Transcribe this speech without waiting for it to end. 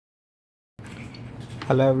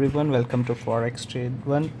Hello everyone, welcome to Forex Trade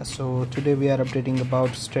 1. So today we are updating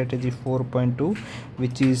about strategy 4.2,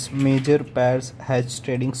 which is Major Pairs Hedge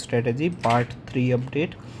trading strategy part 3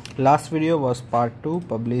 update. Last video was part 2,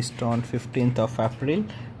 published on 15th of April,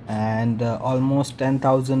 and almost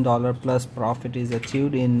 $10,000 plus profit is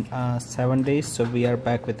achieved in 7 days. So we are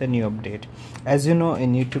back with a new update. As you know,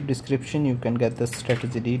 in YouTube description you can get the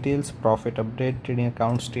strategy details, profit update, trading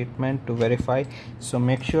account statement to verify, so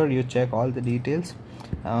make sure you check all the details.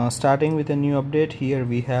 Starting with a new update, here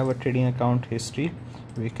we have a trading account history.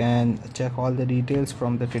 We can check all the details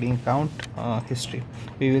from the trading account history.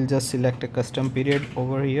 We will just select a custom period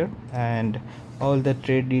over here, and all the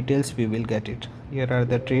trade details we will get it. Here are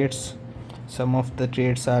the trades. Some of the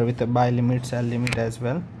trades are with a buy limit, sell limit as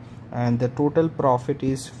well, and the total profit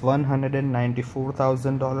is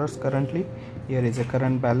 $194,000 currently. Here is a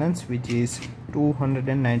current balance, which is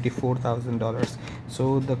 $294,000.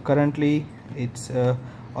 so the currently it's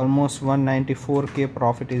almost 194k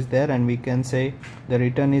profit is there, and we can say the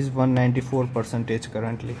return is 194%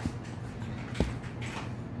 currently.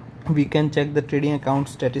 We can check the trading account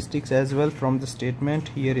statistics as well from the statement.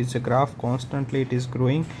 Here is a graph, constantly it is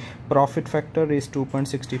growing. Profit factor is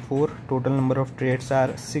 2.64. total number of trades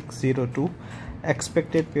are 602.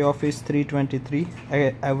 Expected payoff is 323.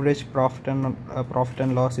 Average profit and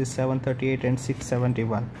loss is 738 and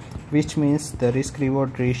 671, which means the risk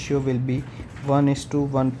reward ratio will be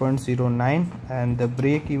 1:1.09, and the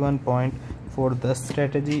break even point for the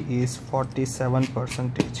strategy is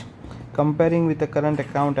 47%. Comparing with the current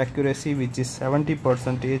account accuracy, which is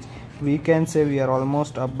 70%, we can say we are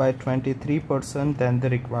almost up by 23% than the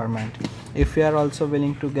requirement. If you are also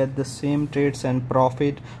willing to get the same trades and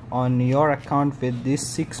profit on your account with these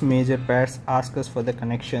 6 major pairs, ask us for the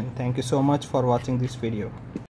connection. Thank you so much for watching this video.